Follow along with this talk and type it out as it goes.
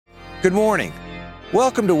Good morning.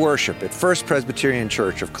 Welcome to worship at First Presbyterian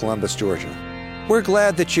Church of Columbus, Georgia. We're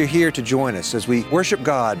glad that you're here to join us as we worship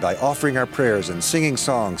God by offering our prayers and singing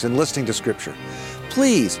songs and listening to Scripture.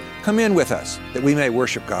 Please come in with us that we may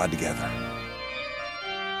worship God together.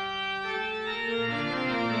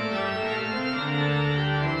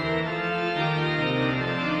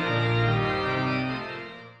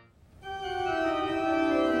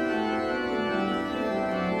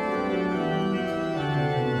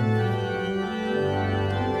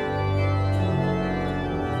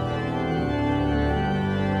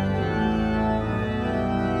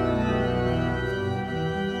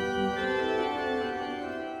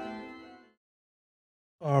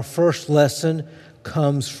 Our first lesson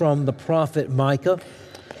comes from the prophet Micah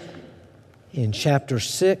in chapter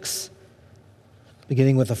 6,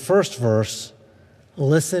 beginning with the first verse.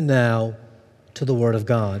 Listen now to the word of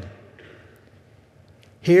God.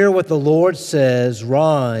 Hear what the Lord says,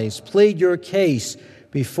 "Rise, plead your case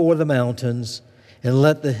before the mountains, and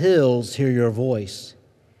let the hills hear your voice.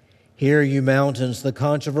 Hear, you mountains, the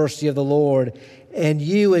controversy of the Lord, and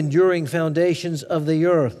you enduring foundations of the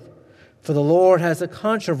earth. For the Lord has a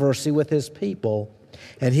controversy with his people,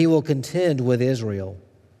 and he will contend with Israel.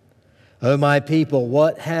 O my people,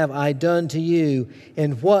 what have I done to you,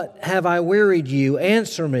 and what have I wearied you?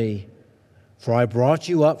 Answer me. For I brought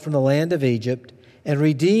you up from the land of Egypt, and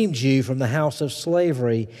redeemed you from the house of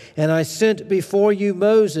slavery, and I sent before you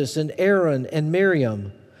Moses and Aaron and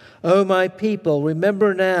Miriam. O my people,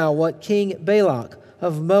 remember now what King Balak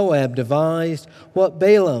of Moab devised, what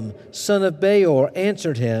Balaam, son of Beor,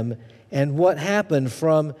 answered him, and what happened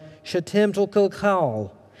from Shittim to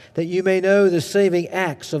Gilgal, that you may know the saving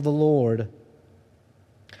acts of the Lord.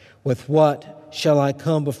 With what shall I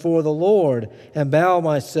come before the Lord and bow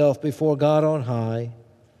myself before God on high?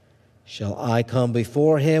 Shall I come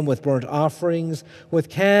before him with burnt offerings, with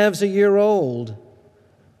calves a year old?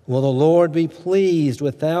 Will the Lord be pleased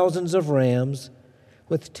with thousands of rams,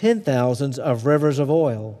 with 10,000s of rivers of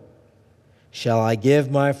oil? Shall I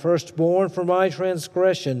give my firstborn for my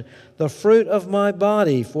transgression, the fruit of my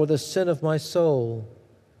body for the sin of my soul?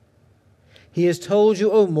 He has told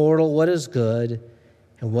you, O mortal, what is good,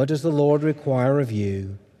 and what does the Lord require of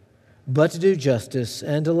you, but to do justice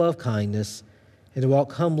and to love kindness, and to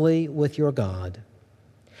walk humbly with your God.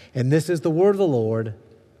 And this is the word of the Lord.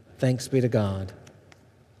 Thanks be to God.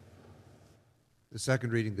 The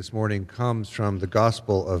second reading this morning comes from the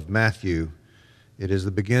Gospel of Matthew. It is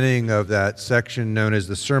the beginning of that section known as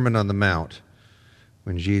the Sermon on the Mount,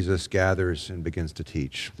 when Jesus gathers and begins to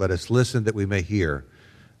teach. Let us listen that we may hear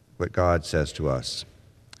what God says to us.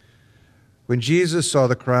 When Jesus saw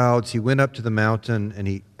the crowds, he went up to the mountain,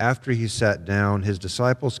 and after he sat down, his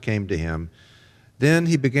disciples came to him. Then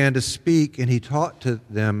he began to speak, and he taught to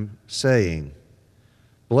them, saying,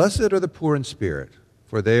 "Blessed are the poor in spirit,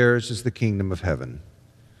 for theirs is the kingdom of heaven.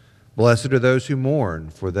 Blessed are those who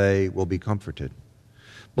mourn, for they will be comforted.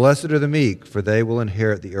 Blessed are the meek, for they will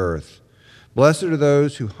inherit the earth. Blessed are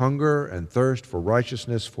those who hunger and thirst for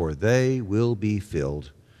righteousness, for they will be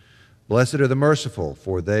filled. Blessed are the merciful,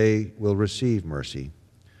 for they will receive mercy.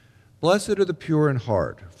 Blessed are the pure in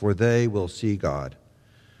heart, for they will see God.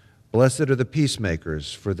 Blessed are the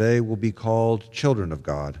peacemakers, for they will be called children of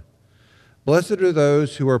God. Blessed are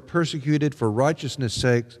those who are persecuted for righteousness'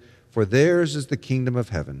 sake, for theirs is the kingdom of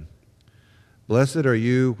heaven. Blessed are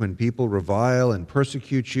you when people revile and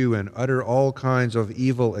persecute you and utter all kinds of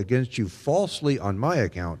evil against you falsely on my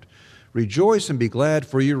account. Rejoice and be glad,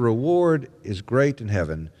 for your reward is great in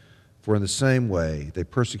heaven, for in the same way they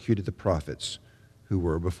persecuted the prophets who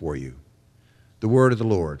were before you." The word of the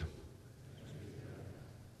Lord.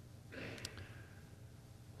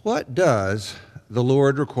 What does the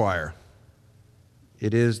Lord require?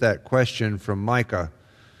 It is that question from Micah.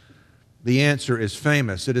 The answer is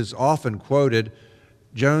famous. It is often quoted.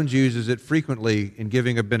 Jones uses it frequently in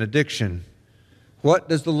giving a benediction. What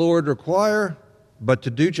does the Lord require? But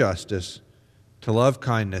to do justice, to love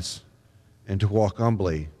kindness, and to walk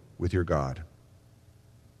humbly with your God.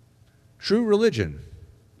 True religion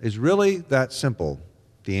is really that simple,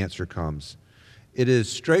 the answer comes. It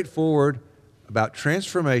is straightforward, about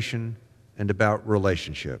transformation and about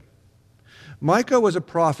relationship. Micah was a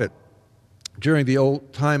prophet during the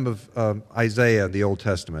old time of Isaiah, the Old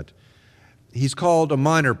Testament. He's called a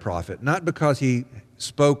minor prophet, not because he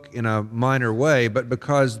spoke in a minor way, but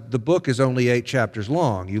because the book is only 8 chapters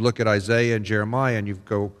long. You look at Isaiah and Jeremiah, and you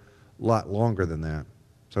go a lot longer than that.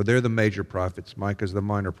 So they're the major prophets. Micah's the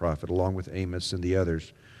minor prophet, along with Amos and the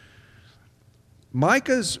others.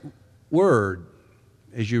 Micah's word,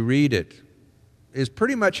 as you read it, is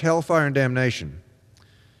pretty much hellfire and damnation.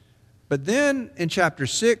 But then in chapter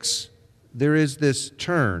 6, there is this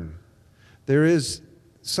turn. There is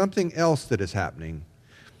something else that is happening.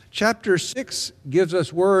 Chapter 6 gives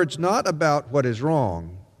us words not about what is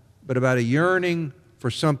wrong, but about a yearning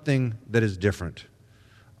for something that is different.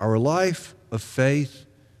 Our life of faith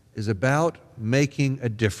is about making a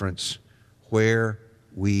difference where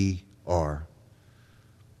we are.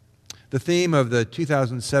 The theme of the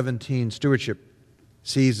 2017 stewardship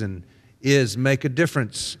season is make a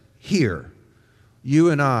difference here.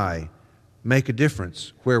 You and I make a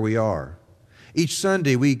difference where we are. Each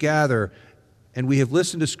Sunday we gather and we have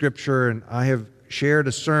listened to Scripture, and I have shared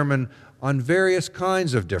a sermon on various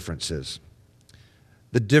kinds of differences.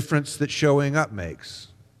 The difference that showing up makes.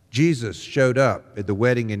 Jesus showed up at the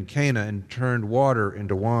wedding in Cana and turned water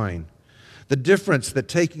into wine. The difference that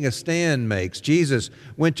taking a stand makes. Jesus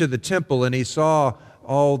went to the temple and he saw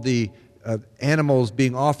all the animals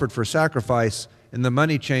being offered for sacrifice and the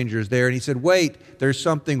money changers there, and he said, wait, there's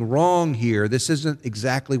something wrong here. This isn't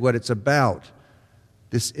exactly what it's about.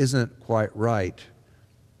 This isn't quite right.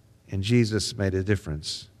 And Jesus made a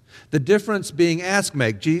difference. The difference being asked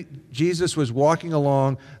make. Jesus was walking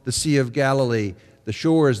along the Sea of Galilee, the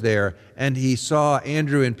shores there, and he saw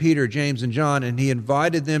Andrew and Peter, James and John, and he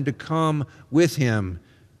invited them to come with him,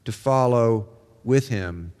 to follow with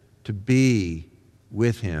him, to be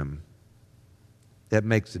with him. That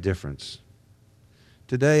makes a difference.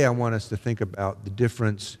 Today I want us to think about the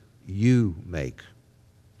difference you make.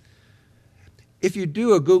 If you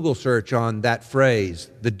do a Google search on that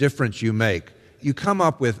phrase, the difference you make, you come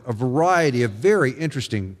up with a variety of very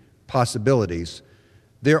interesting possibilities.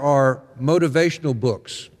 There are motivational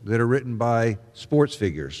books that are written by sports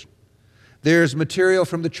figures. There's material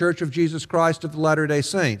from the Church of Jesus Christ of the Latter-day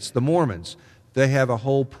Saints, the Mormons. They have a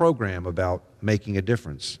whole program about making a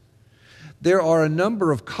difference. There are a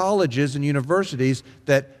number of colleges and universities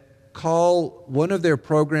that call one of their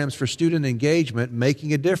programs for student engagement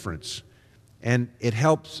Making a Difference. And it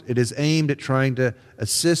is aimed at trying to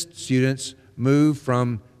assist students move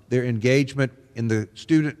from their engagement in the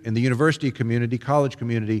university community, college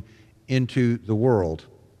community, into the world.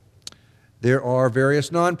 There are various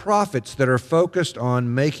nonprofits that are focused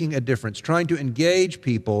on making a difference, trying to engage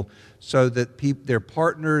people so that their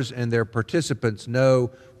partners and their participants know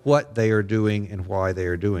what they are doing and why they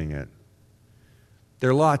are doing it. There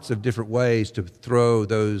are lots of different ways to throw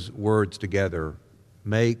those words together.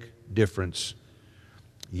 Make difference.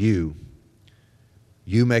 You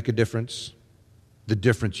make a difference. The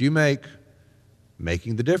difference you make,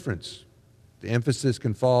 making the difference. The emphasis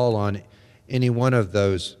can fall on any one of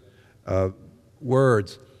those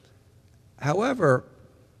words. However,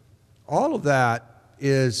 all of that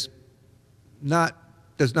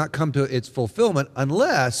does not come to its fulfillment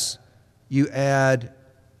unless you add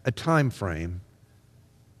a time frame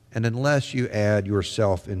and unless you add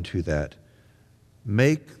yourself into that.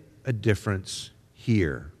 Make a difference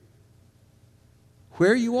here.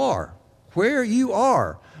 Where you are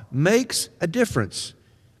makes a difference.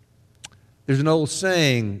 There's an old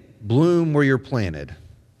saying, bloom where you're planted.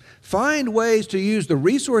 Find ways to use the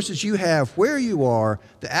resources you have where you are,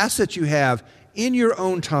 the assets you have in your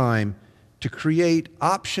own time to create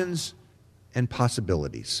options and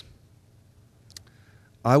possibilities.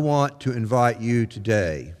 I want to invite you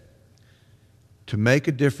today to make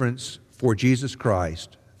a difference for Jesus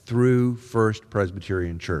Christ through First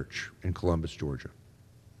Presbyterian Church in Columbus, Georgia.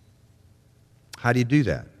 How do you do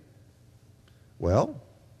that? Well,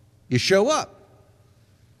 you show up,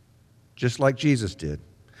 just like Jesus did.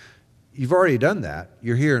 You've already done that.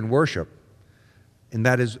 You're here in worship, and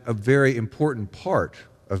that is a very important part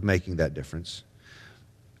of making that difference.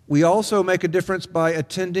 We also make a difference by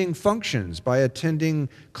attending functions, by attending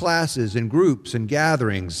classes and groups and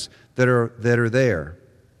gatherings that are there.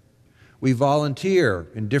 We volunteer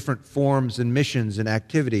in different forms and missions and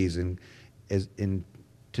activities and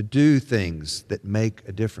to do things that make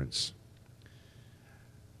a difference.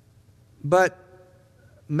 But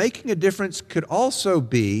making a difference could also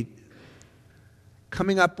be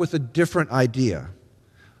coming up with a different idea,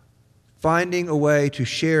 finding a way to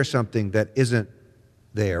share something that isn't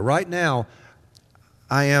there. Right now,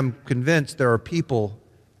 I am convinced there are people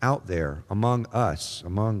out there among us,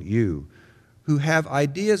 among you, who have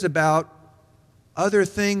ideas about other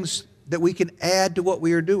things that we can add to what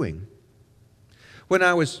we are doing. When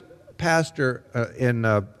I was pastor in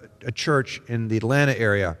a church in the Atlanta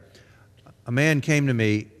area, a man came to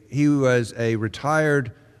me. He was a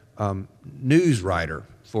retired news writer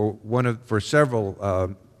for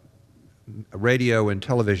several radio and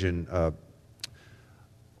television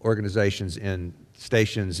organizations and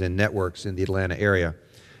stations and networks in the Atlanta area.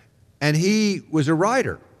 And he was a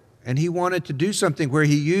writer. And he wanted to do something where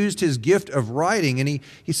he used his gift of writing. And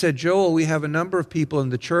he said, Joel, we have a number of people in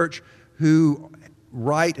the church who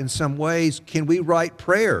write in some ways. Can we write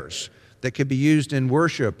prayers that could be used in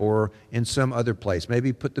worship or in some other place?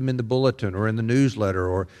 Maybe put them in the bulletin or in the newsletter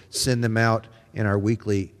or send them out in our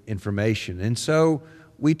weekly information. And so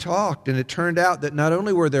we talked, and it turned out that not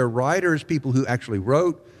only were there writers, people who actually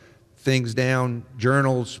wrote things down,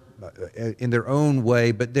 journals in their own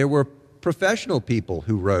way, but there were professional people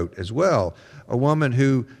who wrote as well. A woman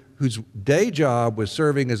whose day job was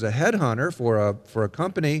serving as a headhunter for a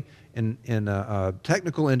company in a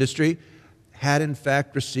technical industry had in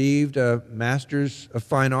fact received a Master's of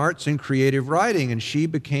Fine Arts in creative writing, and she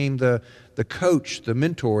became the coach, the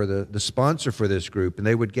mentor, the sponsor for this group. And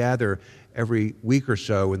they would gather every week or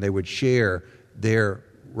so, and they would share their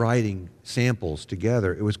writing samples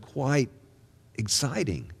together. It was quite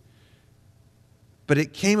exciting. But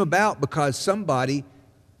it came about because somebody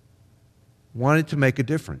wanted to make a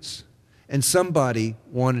difference, and somebody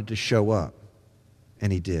wanted to show up,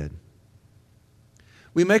 and he did.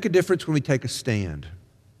 We make a difference when we take a stand.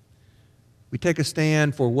 We take a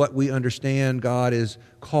stand for what we understand God is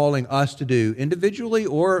calling us to do, individually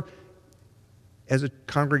or as a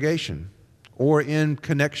congregation, or in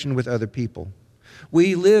connection with other people.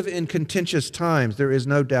 We live in contentious times, there is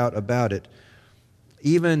no doubt about it.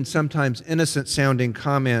 Even sometimes innocent-sounding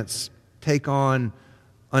comments take on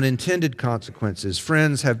unintended consequences.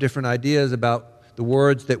 Friends have different ideas about the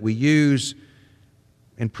words that we use,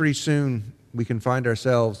 and pretty soon we can find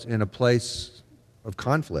ourselves in a place of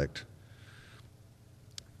conflict.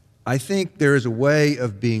 I think there is a way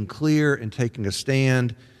of being clear and taking a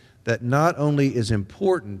stand that not only is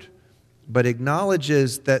important, but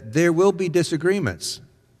acknowledges that there will be disagreements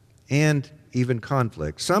and even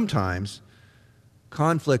conflict. Sometimes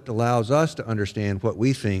conflict allows us to understand what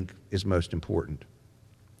we think is most important.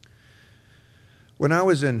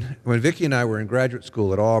 When Vicki and I were in graduate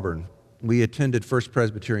school at Auburn, we attended First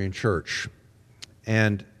Presbyterian Church.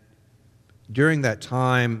 And during that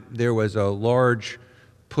time, there was a large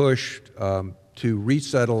push to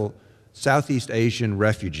resettle Southeast Asian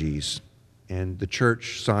refugees. And the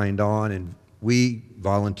church signed on, and we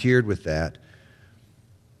volunteered with that.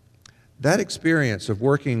 That experience of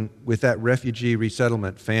working with that refugee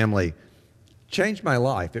resettlement family changed my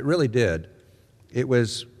life. It really did. It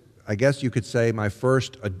was, I guess you could say, my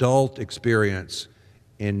first adult experience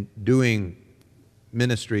in doing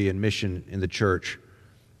ministry and mission in the church.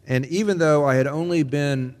 And even though I've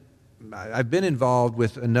been involved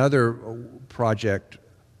with another project,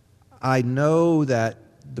 I know that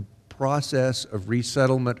the process of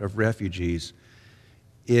resettlement of refugees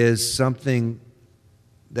is something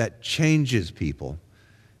that changes people.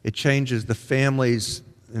 It changes the families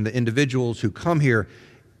and the individuals who come here.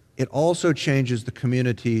 It also changes the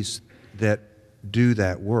communities that do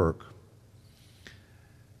that work.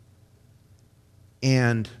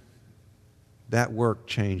 And that work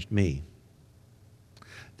changed me.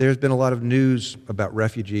 There's been a lot of news about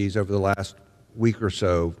refugees over the last week or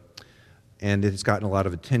so, and it's gotten a lot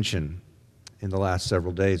of attention in the last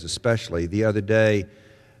several days especially. The other day,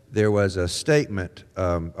 there was a statement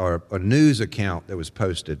or a news account that was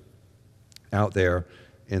posted out there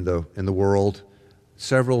in the world.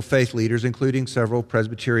 Several faith leaders, including several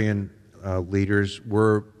Presbyterian leaders,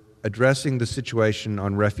 were addressing the situation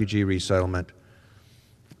on refugee resettlement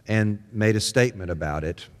and made a statement about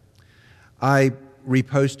it. I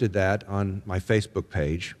reposted that on my Facebook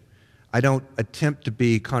page. I don't attempt to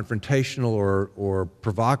be confrontational or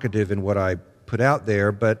provocative in what I put out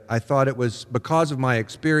there, but I thought it was because of my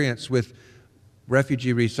experience with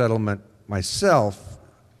refugee resettlement myself,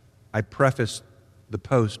 I prefaced the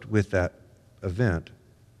post with that event.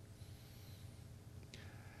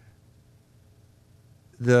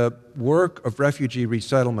 The work of refugee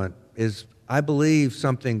resettlement is, I believe,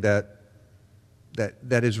 something that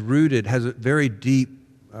is rooted, has a very deep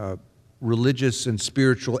religious and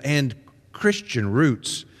spiritual and Christian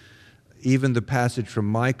roots. Even the passage from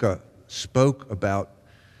Micah spoke about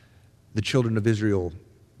the children of Israel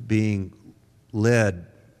being led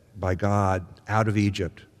by God out of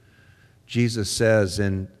Egypt. Jesus says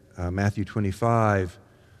in Matthew 25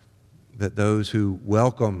 that those who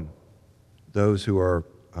welcome those who are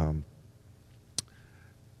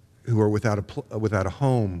without a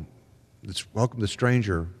home, welcome the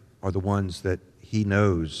stranger, are the ones that he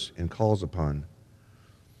knows and calls upon.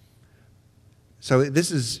 So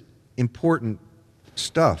this is important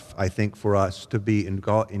stuff, I think, for us to be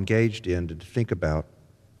engaged in, to think about.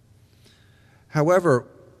 However,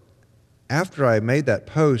 after I made that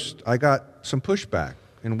post, I got some pushback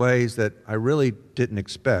in ways that I really didn't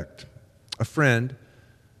expect. A friend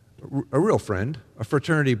a real friend, a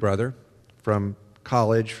fraternity brother from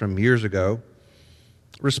college from years ago,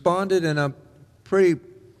 responded in a pretty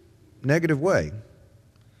negative way.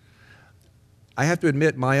 I have to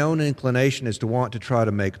admit my own inclination is to want to try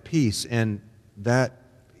to make peace, and that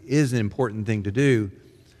is an important thing to do.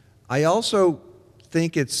 I also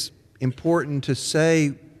think it's important to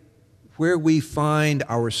say where we find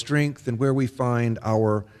our strength and where we find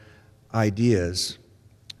our ideas,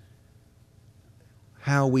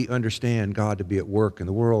 how we understand God to be at work in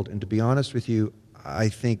the world. And to be honest with you, I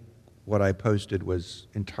think what I posted was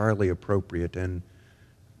entirely appropriate and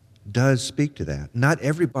does speak to that. Not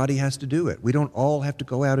everybody has to do it. We don't all have to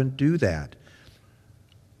go out and do that.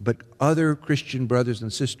 But other Christian brothers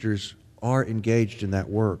and sisters are engaged in that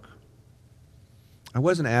work. I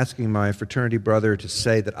wasn't asking my fraternity brother to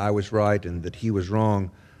say that I was right and that he was wrong.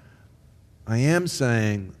 I am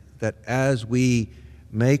saying that as we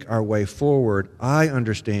make our way forward, I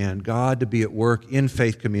understand God to be at work in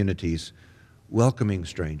faith communities, welcoming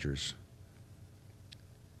strangers.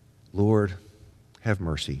 Lord, have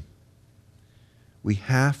mercy. We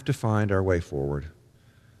have to find our way forward.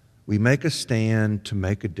 We make a stand to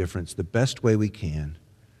make a difference the best way we can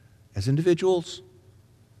as individuals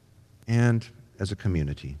and as a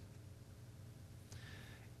community.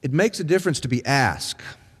 It makes a difference to be asked.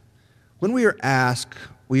 When we are asked,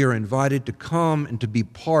 we are invited to come and to be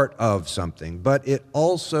part of something, but it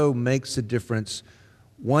also makes a difference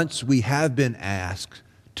once we have been asked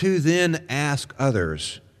to then ask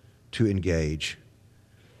others to engage.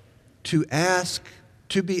 To ask,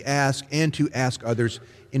 to be asked, and to ask others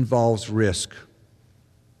involves risk.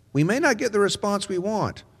 We may not get the response we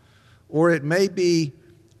want, or it may be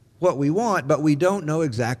what we want, but we don't know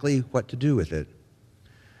exactly what to do with it.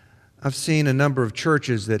 I've seen a number of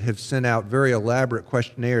churches that have sent out very elaborate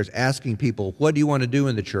questionnaires asking people, what do you want to do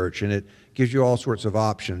in the church? And it gives you all sorts of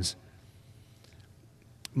options.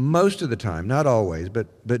 Most of the time, not always, but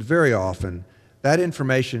very often, that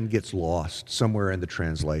information gets lost somewhere in the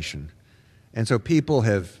translation. And so people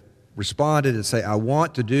have responded and say, I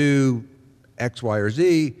want to do X, Y, or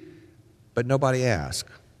Z, but nobody asked.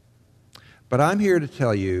 But I'm here to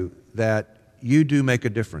tell you that you do make a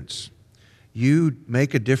difference. You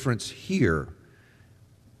make a difference here.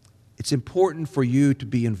 It's important for you to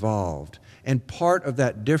be involved. And part of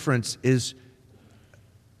that difference is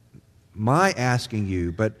my asking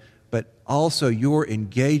you, but also your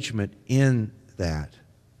engagement in that.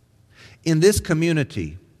 In this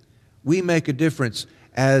community, we make a difference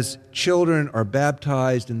as children are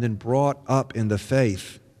baptized and then brought up in the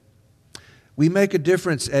faith. We make a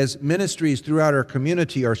difference as ministries throughout our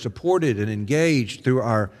community are supported and engaged through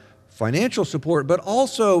our financial support, but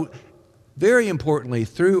also, very importantly,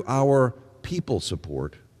 through our people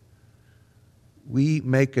support. We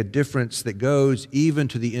make a difference that goes even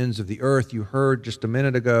to the ends of the earth. You heard just a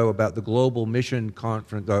minute ago about the Global Mission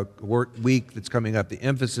Conference, the work week that's coming up, the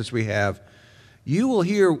emphasis we have. You will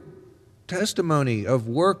hear testimony of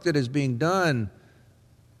work that is being done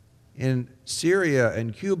in Syria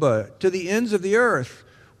and Cuba to the ends of the earth.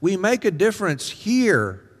 We make a difference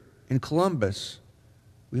here in Columbus.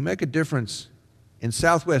 We make a difference in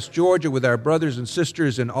Southwest Georgia with our brothers and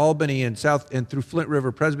sisters in Albany and through Flint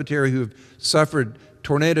River Presbytery who have suffered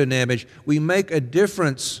tornado damage. We make a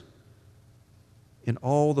difference in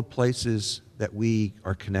all the places that we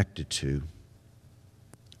are connected to.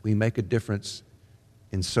 We make a difference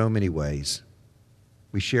in so many ways.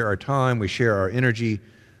 We share our time, we share our energy,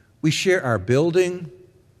 we share our building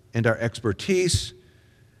and our expertise.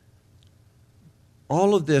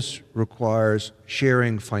 All of this requires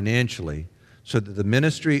sharing financially so that the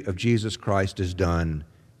ministry of Jesus Christ is done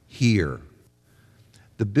here.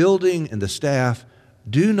 The building and the staff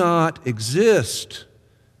do not exist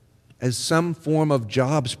as some form of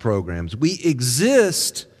jobs programs. We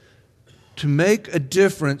exist to make a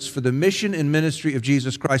difference for the mission and ministry of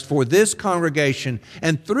Jesus Christ, for this congregation,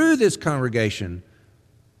 and through this congregation,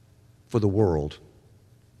 for the world.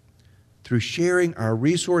 Through sharing our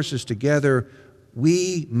resources together,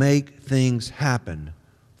 we make things happen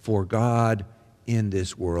for God in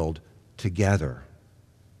this world together.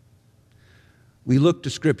 We look to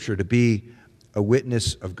Scripture to be a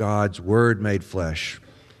witness of God's Word made flesh.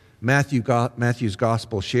 Matthew's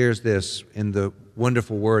Gospel shares this in the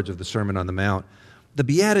wonderful words of the Sermon on the Mount. The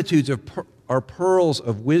Beatitudes are pearls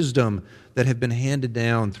of wisdom that have been handed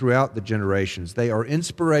down throughout the generations. They are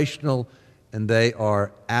inspirational and they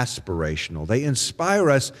are aspirational. They inspire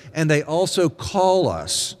us and they also call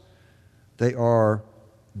us. They are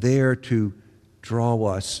there to draw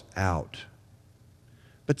us out.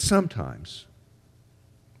 But sometimes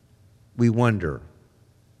we wonder,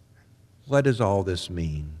 what does all this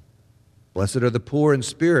mean? Blessed are the poor in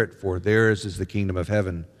spirit, for theirs is the kingdom of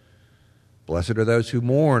heaven. Blessed are those who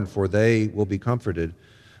mourn, for they will be comforted.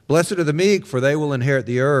 Blessed are the meek, for they will inherit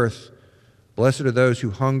the earth. Blessed are those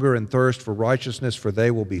who hunger and thirst for righteousness, for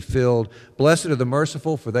they will be filled. Blessed are the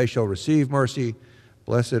merciful, for they shall receive mercy.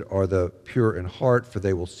 Blessed are the pure in heart, for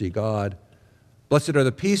they will see God. Blessed are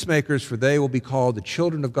the peacemakers, for they will be called the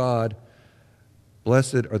children of God.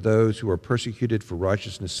 Blessed are those who are persecuted for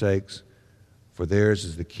righteousness' sakes, for theirs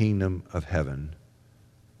is the kingdom of heaven.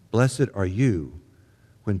 Blessed are you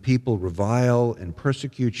when people revile and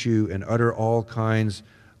persecute you and utter all kinds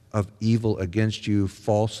of evil against you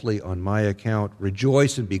falsely on my account.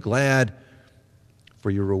 Rejoice and be glad, for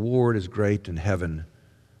your reward is great in heaven.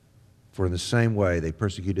 For in the same way they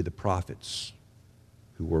persecuted the prophets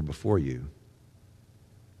who were before you.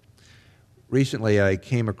 Recently I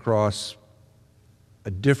came across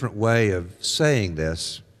a different way of saying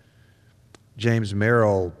this. James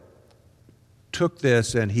Merrill took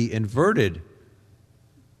this and he inverted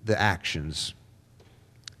the actions.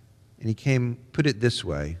 And he put it this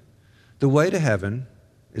way: the way to heaven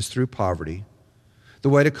is through poverty. The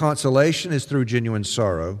way to consolation is through genuine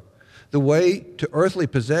sorrow. The way to earthly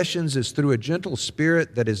possessions is through a gentle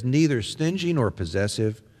spirit that is neither stingy nor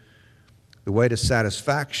possessive. The way to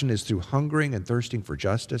satisfaction is through hungering and thirsting for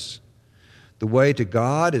justice. The way to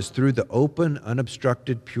God is through the open,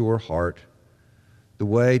 unobstructed, pure heart. The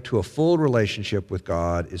way to a full relationship with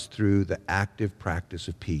God is through the active practice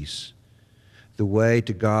of peace. The way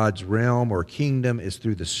to God's realm or kingdom is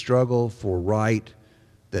through the struggle for right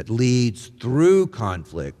that leads through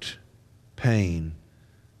conflict, pain,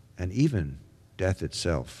 and even death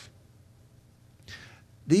itself.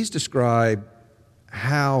 These describe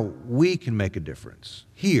how we can make a difference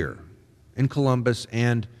here in Columbus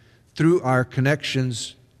and through our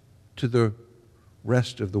connections to the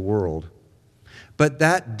rest of the world. But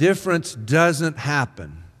that difference doesn't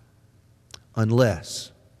happen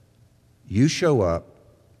unless you show up,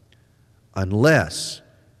 unless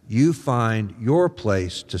you find your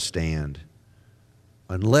place to stand,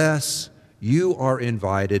 unless you are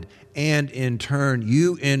invited, and in turn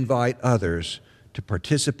you invite others to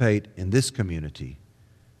participate in this community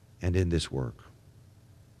and in this work.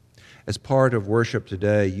 As part of worship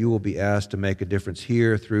today, you will be asked to make a difference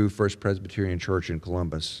here through First Presbyterian Church in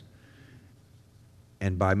Columbus.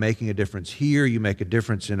 And by making a difference here, you make a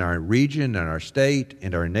difference in our region, in our state,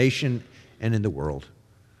 in our nation, and in the world.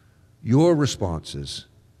 Your responses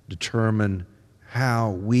determine how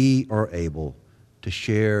we are able to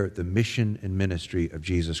share the mission and ministry of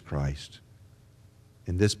Jesus Christ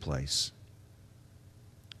in this place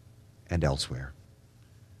and elsewhere.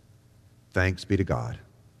 Thanks be to God.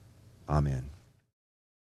 Amen.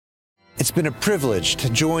 It's been a privilege to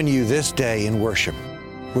join you this day in worship.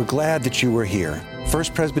 We're glad that you were here.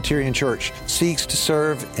 First Presbyterian Church seeks to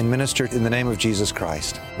serve and minister in the name of Jesus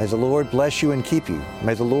Christ. May the Lord bless you and keep you.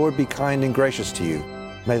 May the Lord be kind and gracious to you.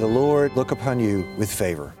 May the Lord look upon you with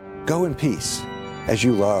favor. Go in peace as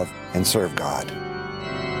you love and serve God.